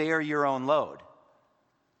 what? Bear your own load.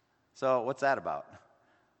 So what's that about?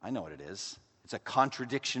 I know what it is. It's a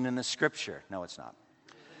contradiction in the Scripture. No, it's not.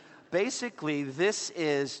 Basically, this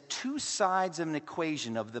is two sides of an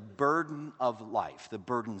equation of the burden of life, the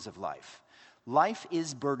burdens of life. Life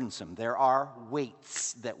is burdensome. There are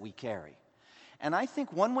weights that we carry. And I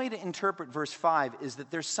think one way to interpret verse 5 is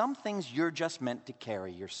that there's some things you're just meant to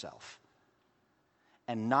carry yourself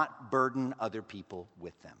and not burden other people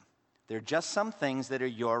with them. There are just some things that are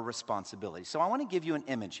your responsibility. So I want to give you an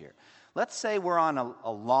image here. Let's say we're on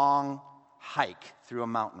a long hike through a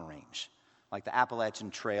mountain range, like the Appalachian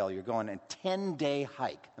Trail. You're going a 10-day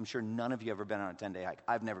hike. I'm sure none of you have ever been on a 10-day hike.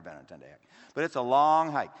 I've never been on a 10-day hike. But it's a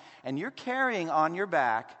long hike. And you're carrying on your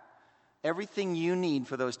back everything you need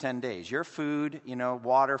for those 10 days. Your food,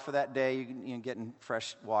 water for that day, you're getting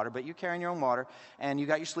fresh water, but you're carrying your own water, and you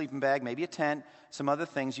got your sleeping bag, maybe a tent, some other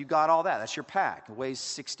things. You got all that. That's your pack. It weighs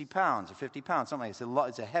 60 pounds or 50 pounds, something like that.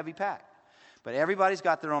 It's a heavy pack. But everybody's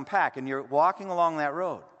got their own pack, and you're walking along that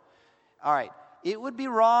road. All right. It would be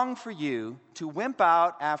wrong for you to wimp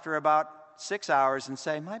out after about 6 hours and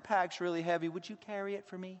say, my pack's really heavy. Would you carry it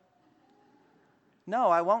for me? No,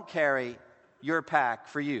 I won't carry your pack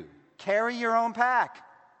for you. Carry your own pack,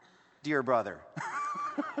 dear brother.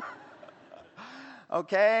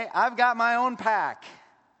 Okay? I've got my own pack.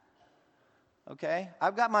 Okay?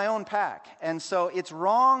 I've got my own pack. And so it's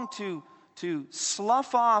wrong to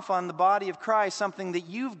slough off on the body of Christ something that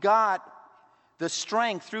you've got the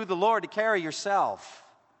strength through the Lord to carry yourself.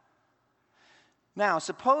 Now,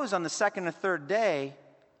 suppose on the second or third day,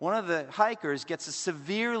 one of the hikers gets a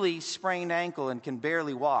severely sprained ankle and can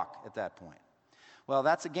barely walk at that point. Well,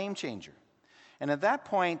 that's a game changer. And at that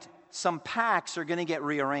point, some packs are going to get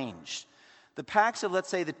rearranged. The packs of, let's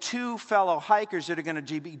say, the two fellow hikers that are going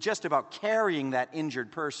to be just about carrying that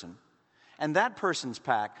injured person, and that person's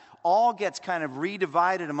pack all gets kind of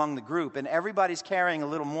redivided among the group, and everybody's carrying a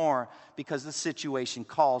little more because the situation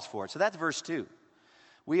calls for it. So that's verse 2.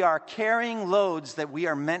 We are carrying loads that we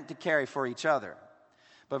are meant to carry for each other.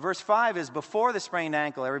 But verse 5 is before the sprained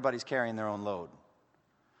ankle, everybody's carrying their own load.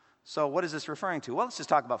 So what is this referring to? Well, let's just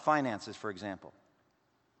talk about finances, for example.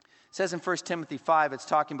 It says in 1 Timothy 5, it's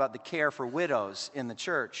talking about the care for widows in the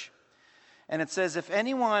church. And it says, if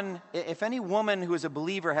any woman who is a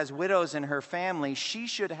believer has widows in her family, she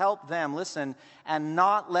should help them, listen, and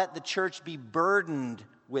not let the church be burdened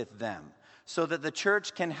with them, so that the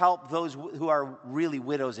church can help those who are really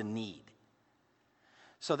widows in need.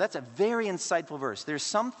 So that's a very insightful verse. There's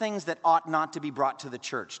some things that ought not to be brought to the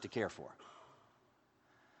church to care for.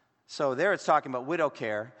 So there it's talking about widow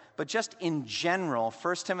care, but just in general,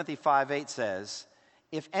 1 Timothy 5:8 says,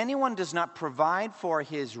 if anyone does not provide for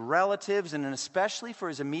his relatives, and especially for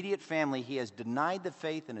his immediate family, he has denied the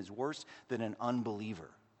faith and is worse than an unbeliever.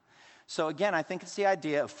 So again, I think it's the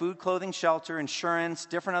idea of food, clothing, shelter, insurance,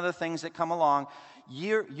 different other things that come along.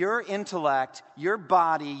 Your intellect, your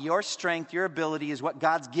body, your strength, your ability is what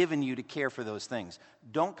God's given you to care for those things.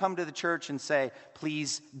 Don't come to the church and say,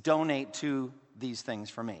 please donate to these things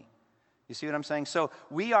for me. You see what I'm saying? So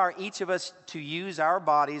we are, each of us, to use our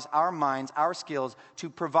bodies, our minds, our skills to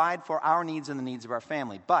provide for our needs and the needs of our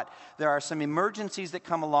family. But there are some emergencies that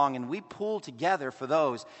come along, and we pool together for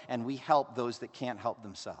those, and we help those that can't help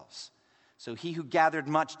themselves. So he who gathered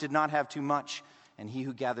much did not have too much, and he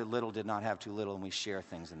who gathered little did not have too little, and we share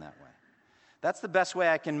things in that way. That's the best way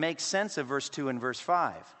I can make sense of verse 2 and verse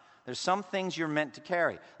 5. There's some things you're meant to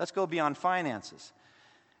carry. Let's go beyond finances.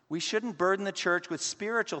 We shouldn't burden the church with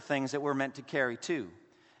spiritual things that we're meant to carry too.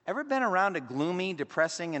 Ever been around a gloomy,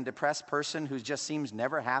 depressing, and depressed person who just seems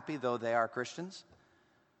never happy, though they are Christians?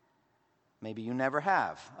 Maybe you never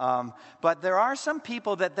have. But there are some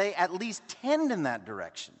people that they at least tend in that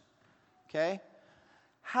direction. Okay?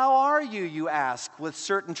 How are you, you ask, with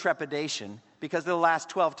certain trepidation, because of the last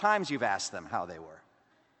 12 times you've asked them how they were.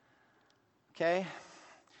 Okay?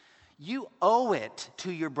 You owe it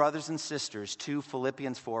to your brothers and sisters to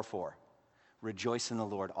Philippians 4:4. Rejoice in the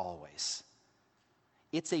Lord always.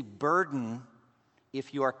 It's a burden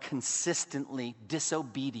if you are consistently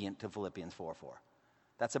disobedient to Philippians 4:4.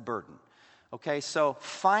 That's a burden. Okay, so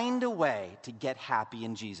find a way to get happy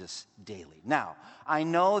in Jesus daily. Now, I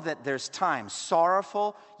know that there's times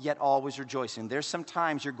sorrowful, yet always rejoicing. There's some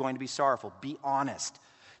times you're going to be sorrowful. Be honest.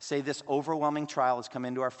 Say this overwhelming trial has come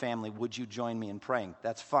into our family. Would you join me in praying?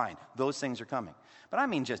 That's fine. Those things are coming. But I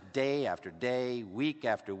mean just day after day, week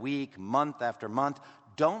after week, month after month.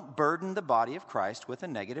 Don't burden the body of Christ with a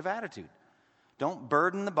negative attitude. Don't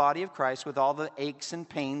burden the body of Christ with all the aches and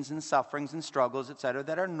pains and sufferings and struggles, etc.,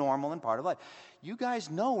 that are normal and part of life. You guys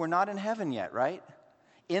know we're not in heaven yet, right?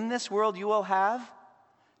 In this world you will have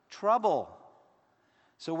trouble.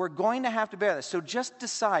 So we're going to have to bear this. So just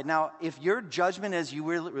decide. Now, if your judgment is you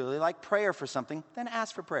really like prayer for something, then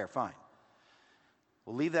ask for prayer. Fine.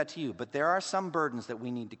 We'll leave that to you. But there are some burdens that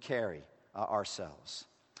we need to carry ourselves.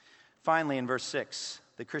 Finally, in verse 6,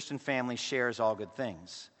 the Christian family shares all good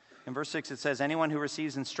things. In verse 6, it says, anyone who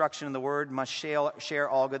receives instruction in the word must share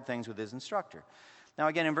all good things with his instructor. Now,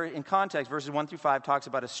 again, in context, verses 1 through 5 talks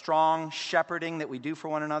about a strong shepherding that we do for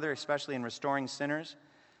one another, especially in restoring sinners,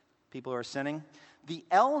 people who are sinning. The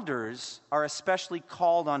elders are especially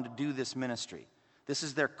called on to do this ministry. This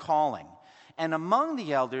is their calling. And among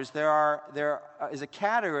the elders, there is a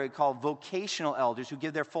category called vocational elders who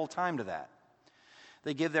give their full time to that.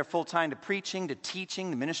 They give their full time to preaching, to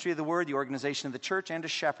teaching, the ministry of the word, the organization of the church, and to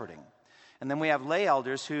shepherding. And then we have lay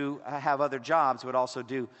elders who have other jobs but also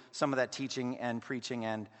do some of that teaching and preaching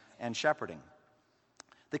and shepherding.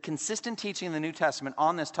 The consistent teaching in the New Testament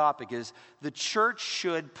on this topic is the church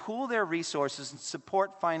should pool their resources and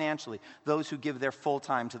support financially those who give their full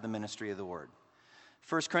time to the ministry of the word.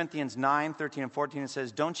 1 Corinthians 9, 13 and 14, it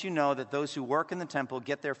says, don't you know that those who work in the temple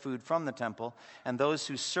get their food from the temple, and those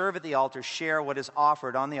who serve at the altar share what is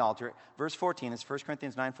offered on the altar? Verse 14, it's 1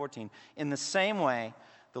 Corinthians 9, 14. In the same way,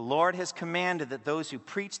 the Lord has commanded that those who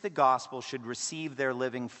preach the gospel should receive their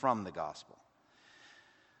living from the gospel.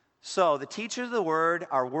 So, the teachers of the word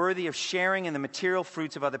are worthy of sharing in the material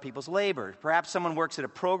fruits of other people's labor. Perhaps someone works at a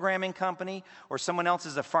programming company, or someone else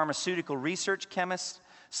is a pharmaceutical research chemist.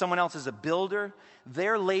 Someone else is a builder.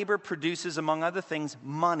 Their labor produces, among other things,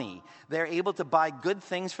 money. They're able to buy good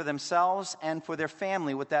things for themselves and for their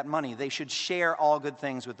family with that money. They should share all good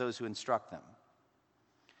things with those who instruct them.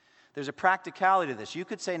 There's a practicality to this. You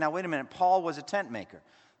could say, now wait a minute, Paul was a tent maker.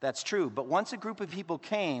 That's true. But once a group of people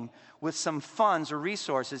came with some funds or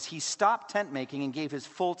resources, he stopped tent making and gave his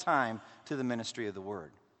full time to the ministry of the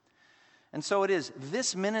word. And so it is.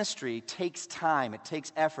 This ministry takes time. It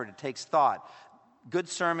takes effort. It takes thought. Good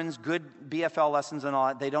sermons, good BFL lessons and all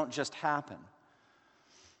that, they don't just happen.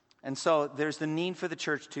 And so there's the need for the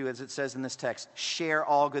church to, as it says in this text, share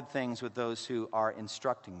all good things with those who are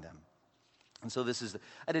instructing them. And so this is,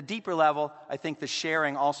 at a deeper level, I think the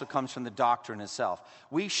sharing also comes from the doctrine itself.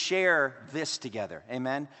 We share this together,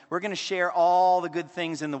 amen? We're going to share all the good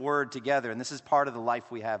things in the Word together, and this is part of the life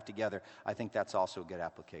we have together. I think that's also a good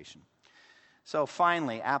application. So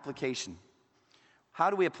finally, application.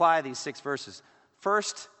 How do we apply these 6 verses?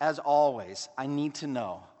 First, as always, I need to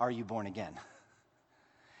know, are you born again?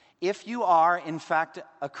 If you are, in fact,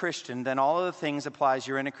 a Christian, then all of the things applies.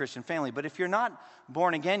 You're in a Christian family. But if you're not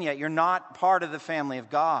born again yet, you're not part of the family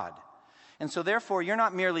of God. And so therefore, you're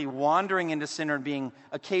not merely wandering into sin or being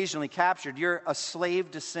occasionally captured. You're a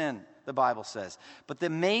slave to sin, the Bible says. But the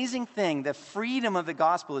amazing thing, the freedom of the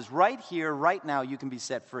gospel is right here, right now, you can be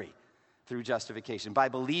set free through justification by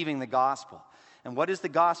believing the gospel. And what is the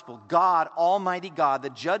gospel? God, Almighty God, the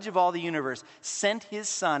judge of all the universe, sent his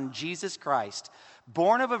Son, Jesus Christ,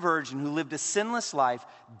 born of a virgin who lived a sinless life,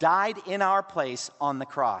 died in our place on the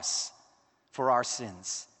cross for our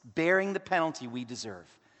sins, bearing the penalty we deserve.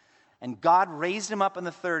 And God raised him up on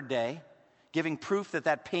the 3rd day, giving proof that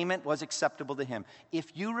that payment was acceptable to him.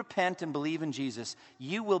 If you repent and believe in Jesus,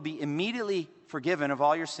 you will be immediately forgiven of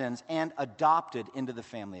all your sins and adopted into the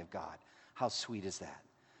family of God. How sweet is that?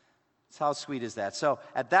 How sweet is that? So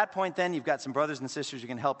at that point then, you've got some brothers and sisters who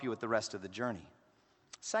can help you with the rest of the journey.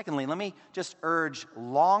 Secondly, let me just urge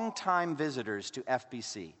longtime visitors to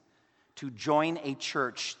FBC to join a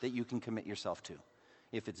church that you can commit yourself to.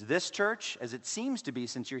 If it's this church, as it seems to be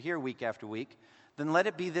since you're here week after week, then let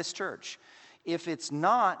it be this church. If it's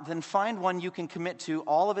not, then find one you can commit to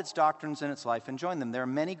all of its doctrines in its life and join them. There are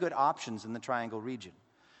many good options in the Triangle region.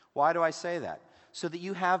 Why do I say that? So that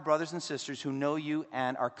you have brothers and sisters who know you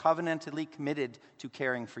and are covenantally committed to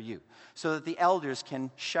caring for you. So that the elders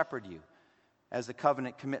can shepherd you as the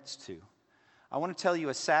covenant commits to. I want to tell you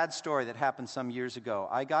a sad story that happened some years ago.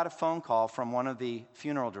 I got a phone call from one of the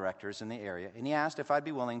funeral directors in the area, and he asked if I'd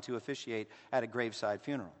be willing to officiate at a graveside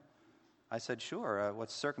funeral. I said, sure,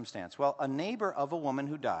 what's the circumstance? Well, a neighbor of a woman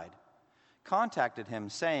who died contacted him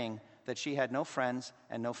saying that she had no friends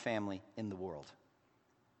and no family in the world.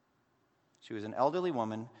 She was an elderly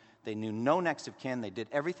woman They knew no next of kin. They did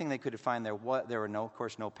everything they could to find there were no, of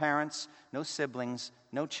course, no parents, no siblings,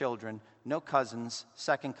 no children, no cousins,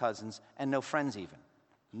 second cousins, and no friends even.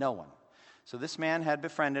 No one. So this man had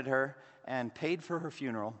befriended her and paid for her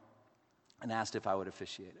funeral and asked if I would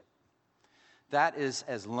officiate it. That is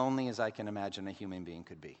as lonely as I can imagine a human being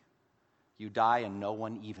could be. You die and no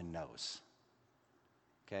one even knows.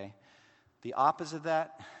 Okay? The opposite of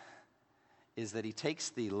that is that he takes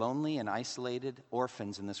the lonely and isolated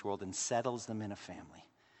orphans in this world and settles them in a family.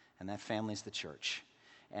 And that family is the church.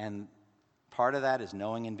 And part of that is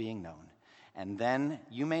knowing and being known. And then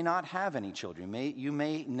you may not have any children. You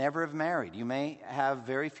may never have married. You may have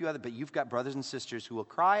very few other, but you've got brothers and sisters who will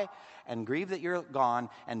cry and grieve that you're gone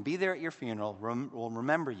and be there at your funeral, will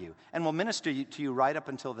remember you, and will minister to you right up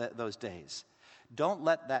until those days. Don't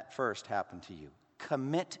let that first happen to you.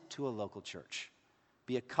 Commit to a local church.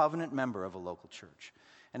 Be a covenant member of a local church.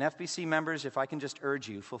 And FBC members, if I can just urge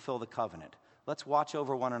you, fulfill the covenant. Let's watch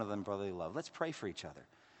over one another in brotherly love. Let's pray for each other.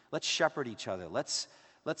 Let's shepherd each other. Let's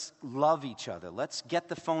love each other. Let's get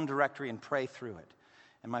the phone directory and pray through it.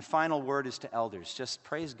 And my final word is to elders. Just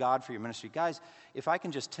praise God for your ministry. Guys, if I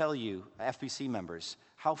can just tell you, FBC members,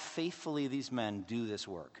 how faithfully these men do this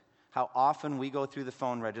work. How often we go through the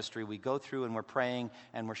phone registry, we go through and we're praying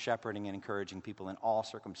and we're shepherding and encouraging people in all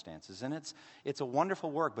circumstances. And it's a wonderful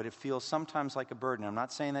work, but it feels sometimes like a burden. I'm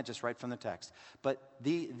not saying that just right from the text. But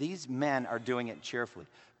these men are doing it cheerfully.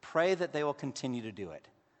 Pray that they will continue to do it.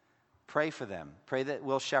 Pray for them. Pray that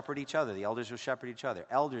we'll shepherd each other. The elders will shepherd each other.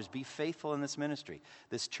 Elders, be faithful in this ministry.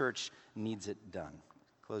 This church needs it done.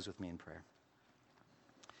 Close with me in prayer.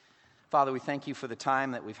 Father, we thank you for the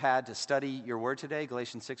time that we've had to study your word today,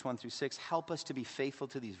 Galatians 6:1-6. Help us to be faithful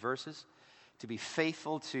to these verses, to be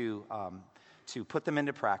faithful to put them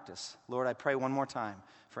into practice. Lord, I pray one more time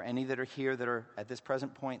for any that are here that are at this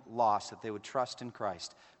present point lost, that they would trust in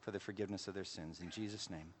Christ for the forgiveness of their sins. In Jesus'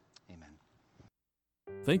 name, amen.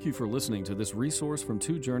 Thank you for listening to this resource from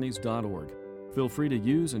twojourneys.org. Feel free to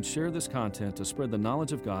use and share this content to spread the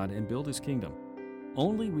knowledge of God and build His kingdom.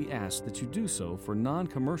 Only we ask that you do so for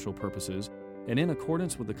non-commercial purposes and in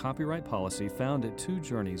accordance with the copyright policy found at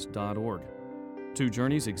twojourneys.org. Two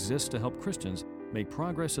Journeys exists to help Christians make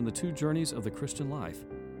progress in the two journeys of the Christian life,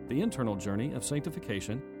 the internal journey of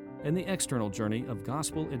sanctification and the external journey of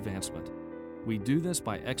gospel advancement. We do this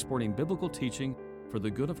by exporting biblical teaching for the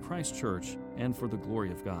good of Christ's church and for the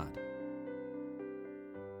glory of God.